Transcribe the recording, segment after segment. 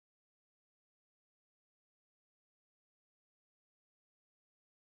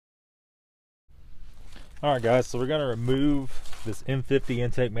Alright guys, so we're going to remove this M50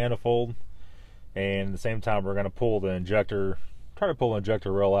 intake manifold, and at the same time we're going to pull the injector, try to pull the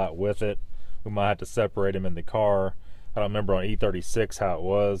injector rail out with it. We might have to separate them in the car. I don't remember on E36 how it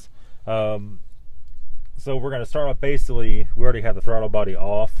was. So we're going to start off, basically, we already have the throttle body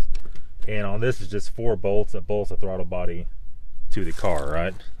off, and on this is just 4 bolts that bolts the throttle body to the car,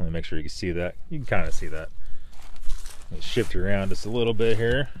 right? Let me make sure you can see that. You can kind of see that. Let me shift you around just a little bit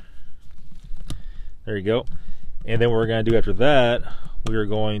here. There you go. And then what we're going to do after that, we are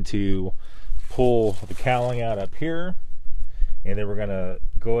going to pull the cowling out up here, and then we're going to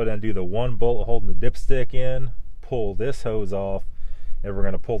go ahead and do the 1 bolt holding the dipstick in, pull this hose off, and we're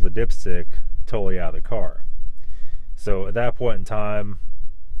going to pull the dipstick totally out of the car. So at that point in time,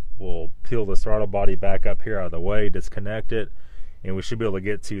 we'll peel the throttle body back up here out of the way, disconnect it, and we should be able to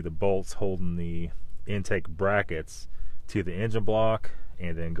get to the bolts holding the intake brackets to the engine block,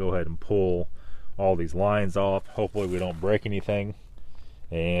 and then go ahead and pull all these lines off. Hopefully we don't break anything.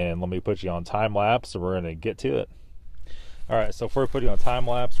 And let me put you on time lapse, so we're going to get to it. Alright, so before we put you on time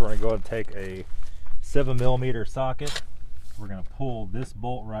lapse, we're going to go ahead and take a 7mm socket. We're going to pull this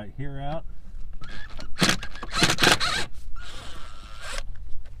bolt right here out.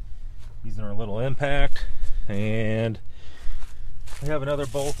 Using our little impact, and we have another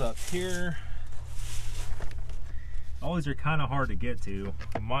bolt up here. All these are kind of hard to get to.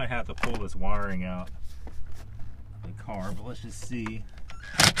 We might have to pull this wiring out of the car, but let's just see.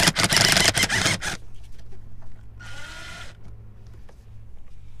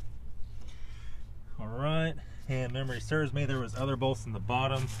 Alright, and memory serves me, there was other bolts in the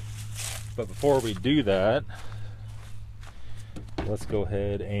bottom. But before we do that, let's go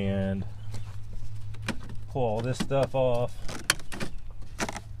ahead and pull all this stuff off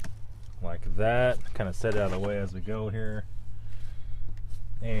like that. Kind of set it out of the way as we go here.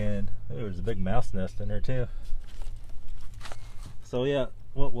 And there's a big mouse nest in there too. So yeah,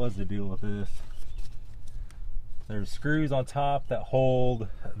 what was the deal with this? There's screws on top that hold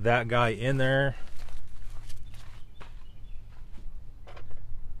that guy in there.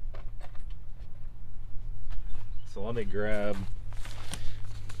 So let me grab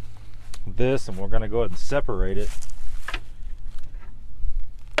this, and we're going to go ahead and separate it.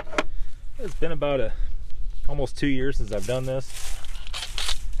 It's been about almost 2 years since I've done this.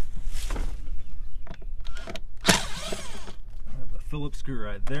 I have a Phillips screw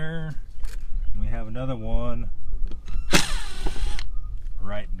right there. We have another one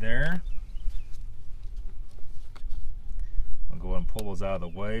right there. I'll go ahead and pull those out of the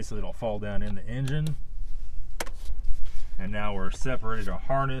way so they don't fall down in the engine. And now we're separated our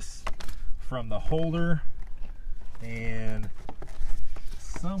harness from the holder, and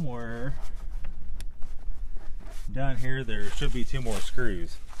somewhere down here there should be 2 more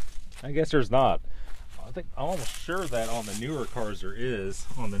screws. I guess there's not. I'm almost sure that on the newer cars there is,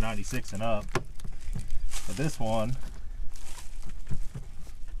 on the 96 and up. But this one,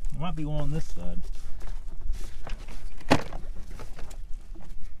 there might be one on this side.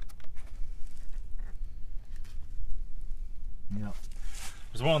 Yep.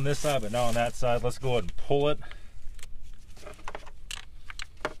 There's one on this side, but not on that side. Let's go ahead and pull it.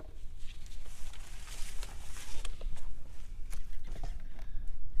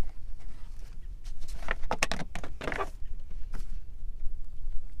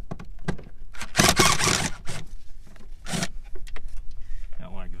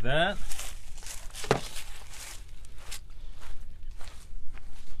 Not like that.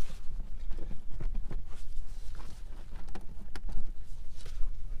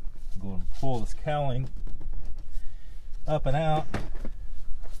 Go and pull this cowling up and out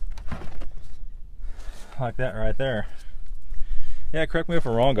like that right there. Yeah, correct me if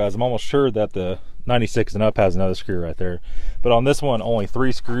I'm wrong, guys. I'm almost sure that the 96 and up has another screw right there, but on this one only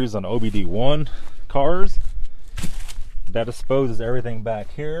 3 screws on OBD1 cars. That disposes everything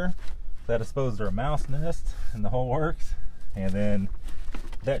back here. That disposes our mouse nest and the whole works, and then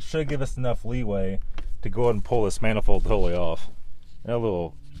that should give us enough leeway to go ahead and pull this manifold totally off. And a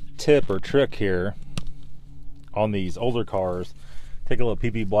little tip or trick here on these older cars, take a little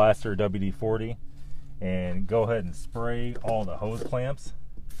PP blaster WD-40 and go ahead and spray all the hose clamps,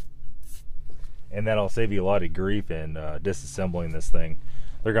 and that'll save you a lot of grief in disassembling this thing.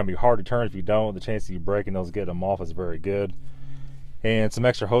 They're going to be hard to turn if you don't. The chance of you breaking those, getting them off, is very good. And some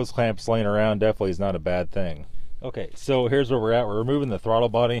extra hose clamps laying around definitely is not a bad thing. Okay, so here's where we're at. We're removing the throttle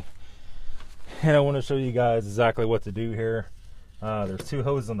body, and I want to show you guys exactly what to do here. There's 2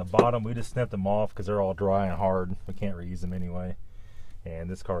 hoses on the bottom. We just snipped them off because they're all dry and hard. We can't reuse them anyway. And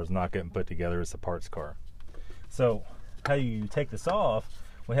this car is not getting put together. It's a parts car. So how you take this off,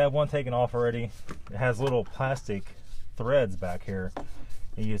 we have one taken off already. It has little plastic threads back here,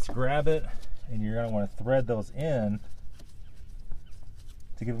 and you just grab it and you're going to want to thread those in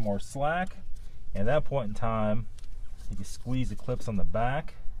to give it more slack. And at that point in time, you can squeeze the clips on the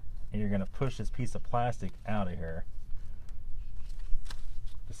back and you're going to push this piece of plastic out of here,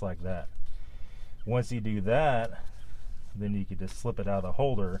 just like that. Once you do that, then you can just slip it out of the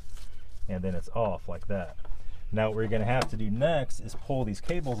holder and then it's off like that. Now what we're going to have to do next is pull these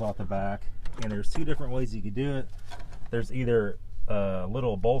cables off the back, and there's two different ways you can do it. There's either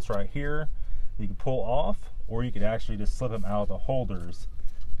little bolts right here you can pull off, or you could actually just slip them out of the holders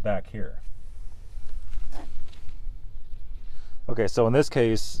back here. Okay, so in this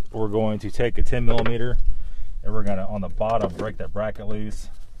case we're going to take a 10mm and we're going to, on the bottom, break that bracket loose.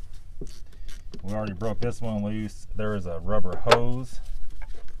 We already broke this one loose. There is a rubber hose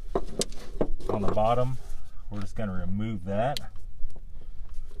on the bottom. We're just going to remove that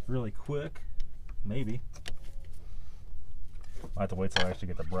really quick, maybe. I have to wait till I actually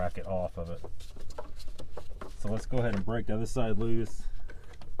get the bracket off of it. So let's go ahead and break the other side loose.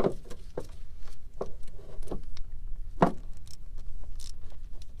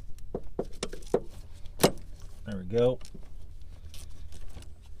 There we go.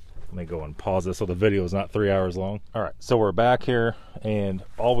 Let me go and pause this so the video is not 3 hours long. All right, so we're back here, and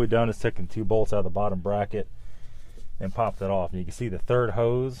all we've done is taken 2 bolts out of the bottom bracket and popped it off. And you can see the third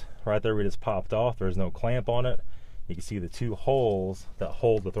hose right there we just popped off. There's no clamp on it. You can see the 2 holes that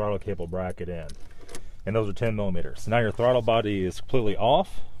hold the throttle cable bracket in, and those are 10mm. So now your throttle body is completely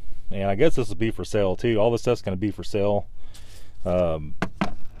off, and I guess this will be for sale too. All this stuff's going to be for sale.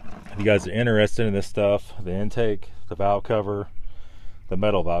 If you guys are interested in this stuff, the intake, the valve cover, the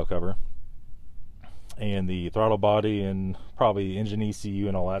metal valve cover, and the throttle body, and probably engine ECU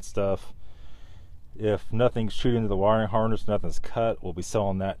and all that stuff. If nothing's chewed into the wiring harness, nothing's cut, we'll be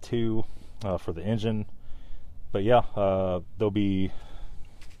selling that too for the engine. But yeah, there'll be,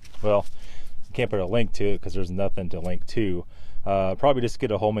 well, I can't put a link to it because there's nothing to link to. Probably just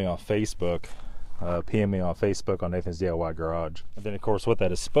get a hold of me on Facebook. PM me on Facebook on Nathan's DIY Garage. And then of course what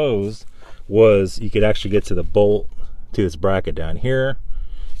that exposed was you could actually get to the bolt to this bracket down here,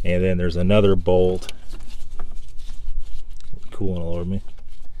 and then there's another bolt, cooling all over me,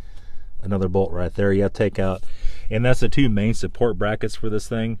 another bolt right there you have to take out, and that's the 2 main support brackets for this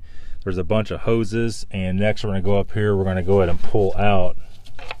thing. There's a bunch of hoses, and next we're going to go up here, we're going to go ahead and pull out,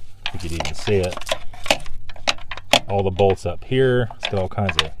 if you can even see it, all the bolts up here. It's got all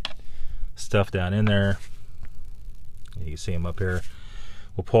kinds of stuff down in there. You can see them up here.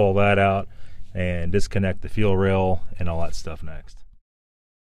 We'll pull all that out and disconnect the fuel rail and all that stuff next.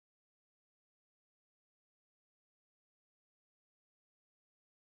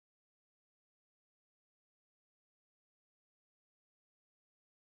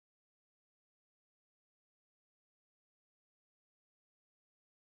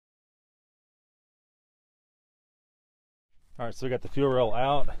 All right, so we got the fuel rail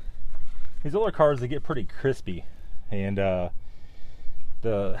out. These older cars, they get pretty crispy, and how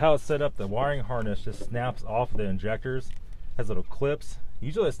it's set up, the wiring harness just snaps off the injectors. Has little clips.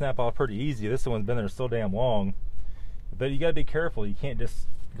 Usually they snap off pretty easy. This one's been there so damn long, but you gotta be careful. You can't just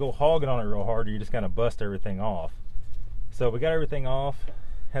go hogging on it real hard, or you just kind of bust everything off. So we got everything off.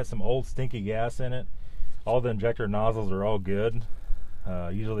 Has some old stinky gas in it. All the injector nozzles are all good.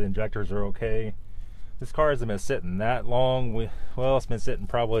 Usually the injectors are okay. This car hasn't been sitting that long. Well, it's been sitting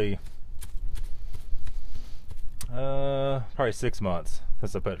probably 6 months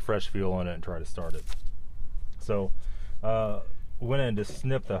since I put fresh fuel in it and tried to start it. So went in and just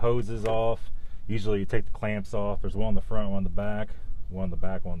snipped the hoses off. Usually you take the clamps off. There's one on the front, one on the back, one on the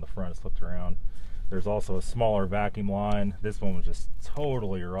back, one on the front. It's flipped around. There's also a smaller vacuum line. This one was just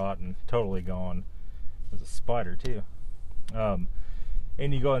totally rotten, totally gone. There's a spider too.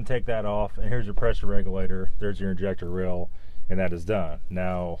 And you go ahead and take that off, and here's your pressure regulator. There's your injector rail, and that is done.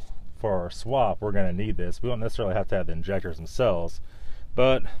 Now for our swap, we're going to need this. We don't necessarily have to have the injectors themselves,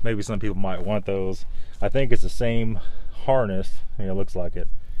 but maybe some people might want those. I think it's the same harness, it looks like it,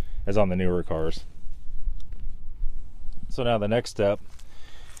 as on the newer cars. So now the next step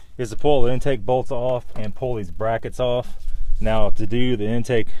is to pull the intake bolts off and pull these brackets off. Now to do the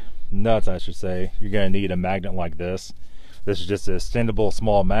intake nuts, I should say, you're going to need a magnet like this. This is just an extendable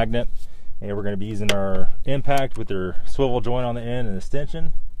small magnet, and we're going to be using our impact with their swivel joint on the end and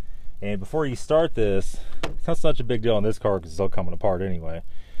extension. And before you start this, it's not such a big deal on this car because it's all coming apart anyway.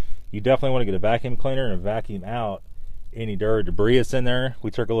 You definitely want to get a vacuum cleaner and vacuum out any dirt or debris that's in there.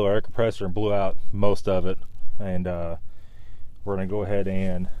 We took a little air compressor and blew out most of it, and we're going to go ahead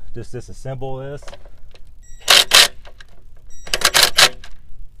and just disassemble this.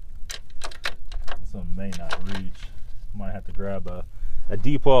 This one may not reach. Might have to grab a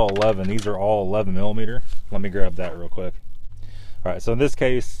deep well 11. These are all 11 millimeter. Let me grab that real quick. All right, so in this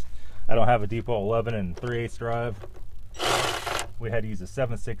case, I don't have a deep well 11 and 3/8 drive. We had to use a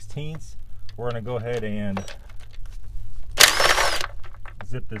 7/16. We're gonna go ahead and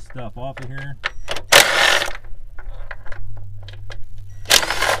zip this stuff off of here.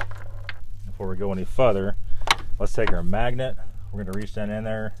 Before we go any further, let's take our magnet. We're gonna reach down in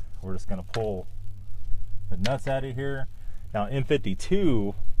there. We're just gonna pull the nuts out of here. Now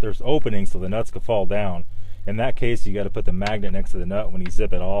M52, there's openings so the nuts could fall down. In that case, you got to put the magnet next to the nut when you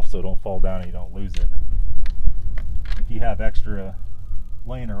zip it off so it don't fall down and you don't lose it. If you have extra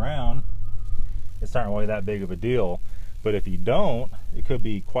laying around, it's not really that big of a deal. But if you don't, it could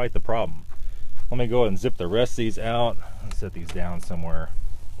be quite the problem. Let me go ahead and zip the rest of these out and set these down somewhere.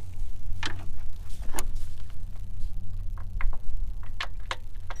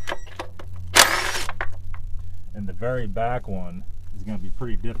 And the very back one is going to be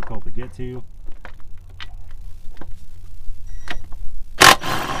pretty difficult to get to.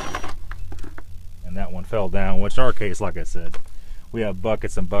 And that one fell down, which in our case, like I said, we have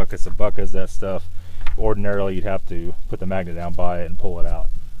buckets and buckets and buckets of that stuff. Ordinarily, you'd have to put the magnet down by it and pull it out.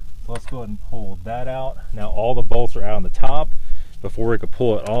 So let's go ahead and pull that out. Now all the bolts are out on the top. Before we could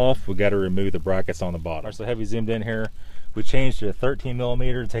pull it off, we got to remove the brackets on the bottom. All right, so heavy zoomed in here. We changed to a 13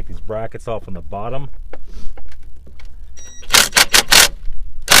 millimeter to take these brackets off on the bottom.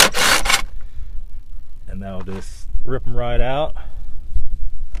 And that'll just rip them right out.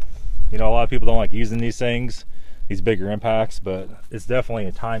 You know, a lot of people don't like using these things, these bigger impacts, but it's definitely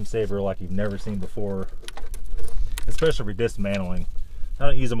a time saver like you've never seen before, especially for dismantling. I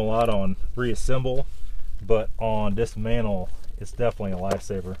don't use them a lot on reassemble, but on dismantle, it's definitely a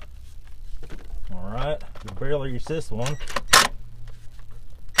lifesaver. All right, we barely use this one.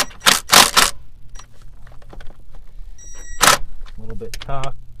 A little bit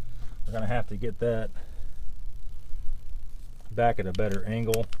cocked. We're gonna have to get that back at a better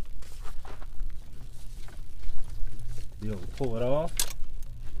angle. Be able to pull it off.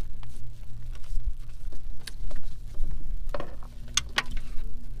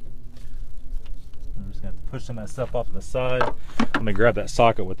 I'm just going to push some of that stuff off to the side. Let me grab that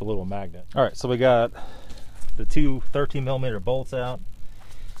socket with the little magnet. All right, so we got the two 13 millimeter bolts out,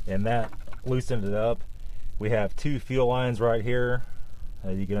 and that loosened it up. We have two fuel lines right here.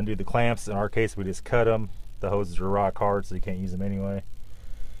 You can undo the clamps. In our case, we just cut them. The hoses are rock hard, so you can't use them anyway.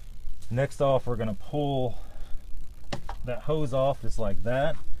 Next off, we're going to pull that hose off just like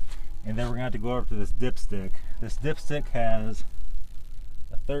that, and then we're going to have to go over to this dipstick. This dipstick has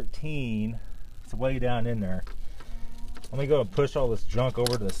a 13. It's way down in there. Let me go and push all this junk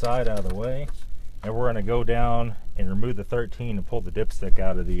over to the side out of the way, and we're going to go down and remove the 13 and pull the dipstick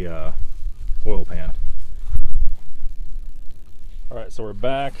out of the oil pan. Alright, so we're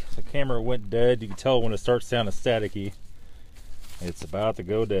back. The camera went dead. You can tell when it starts sounding staticky. It's about to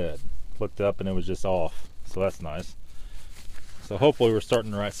go dead. Looked up and it was just off. So that's nice. So hopefully we're starting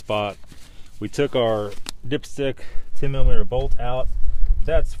in the right spot. We took our dipstick 10 millimeter bolt out.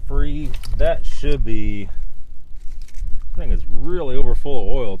 That's free. That should be, I think it's really over full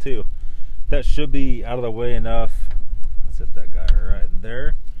of oil too. That should be out of the way enough. Set that guy right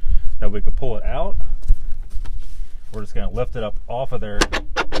there. Now we can pull it out. We're just going to lift it up off of there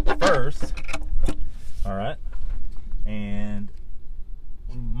first. All right. And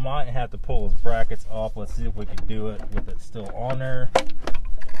we might have to pull those brackets off. Let's see if we can do it with it still on there.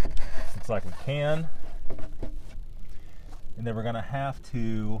 Looks like we can. And then we're going to have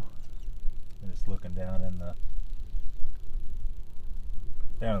to, I'm just looking down in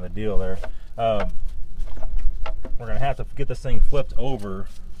the deal there. We're going to have to get this thing flipped over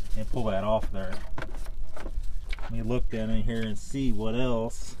and pull that off there. Let me look down in here and see what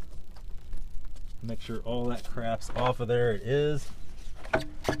else. Make sure all that crap's off of there. It is.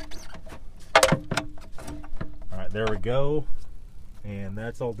 Alright, there we go. And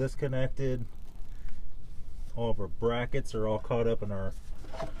that's all disconnected. All of our brackets are all caught up in our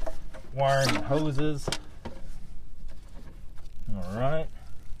wiring and hoses. Alright.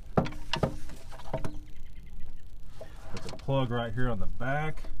 There's a plug right here on the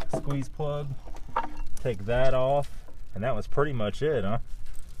back. Squeeze plug. Take that off, and that was pretty much it, huh?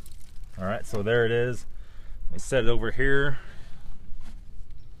 Alright, so there it is. Let me set it over here,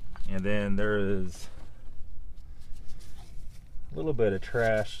 and then there is a little bit of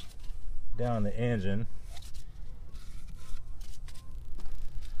trash down the engine.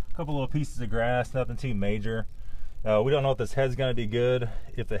 A couple little pieces of grass, nothing too major. We don't know if this head's going to be good.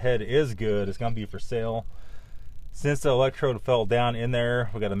 If the head is good, it's going to be for sale. Since the electrode fell down in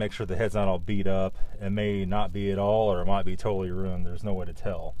there, we got to make sure the head's not all beat up. It may not be at all, or it might be totally ruined. There's no way to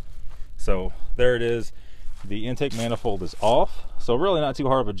tell. So there it is. The intake manifold is off. So really not too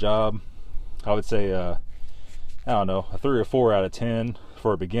hard of a job. I would say, I don't know, a 3 or 4 out of 10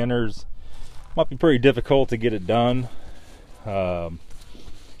 for beginners. Might be pretty difficult to get it done. But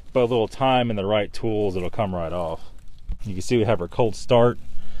a little time and the right tools, it'll come right off. You can see we have our cold start.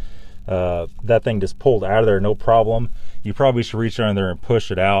 That thing just pulled out of there, no problem. You probably should reach under there and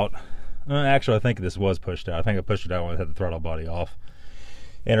push it out. Actually, I think this was pushed out. I think I pushed it out when I had the throttle body off.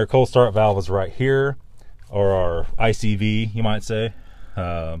 And our cold start valve is right here, or our ICV, you might say.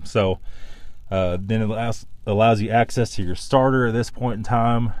 Then it allows you access to your starter at this point in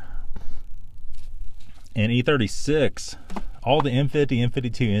time. And E36, all the M50,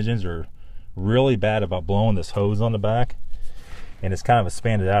 M52 engines are really bad about blowing this hose on the back. And it's kind of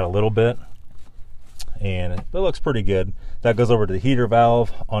expanded out a little bit. And it looks pretty good. That goes over to the heater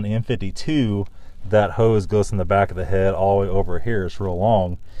valve. On the M52, that hose goes from the back of the head all the way over here. It's real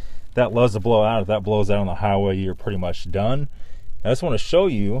long. That loves to blow out. If that blows out on the highway, you're pretty much done. I just want to show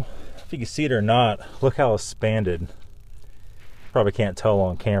you, if you can see it or not, look how expanded. Probably can't tell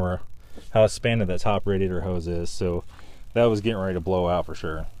on camera how expanded that top radiator hose is. So that was getting ready to blow out for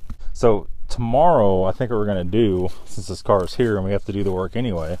sure. So tomorrow, I think what we're going to do, since this car is here and we have to do the work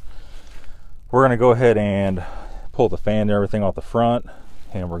anyway, we're going to go ahead and pull the fan and everything off the front,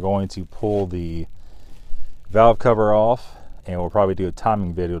 and we're going to pull the valve cover off, and we'll probably do a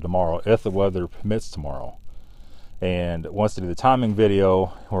timing video tomorrow if the weather permits tomorrow. And once we do the timing video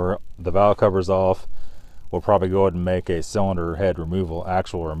where the valve cover's off, we'll probably go ahead and make a cylinder head removal,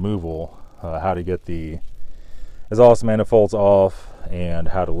 actual removal, how to get the exhaust manifolds off and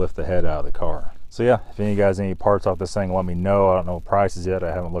how to lift the head out of the car. So yeah, if any of you guys need any parts off this thing, let me know. I don't know prices yet.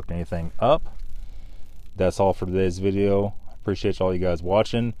 I haven't looked anything up. That's all for today's video. Appreciate all you guys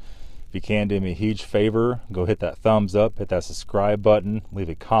watching. If you can do me a huge favor, go hit that thumbs up, hit that subscribe button, leave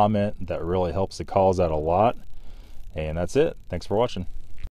a comment. That really helps the cause out a lot. And that's it. Thanks for watching.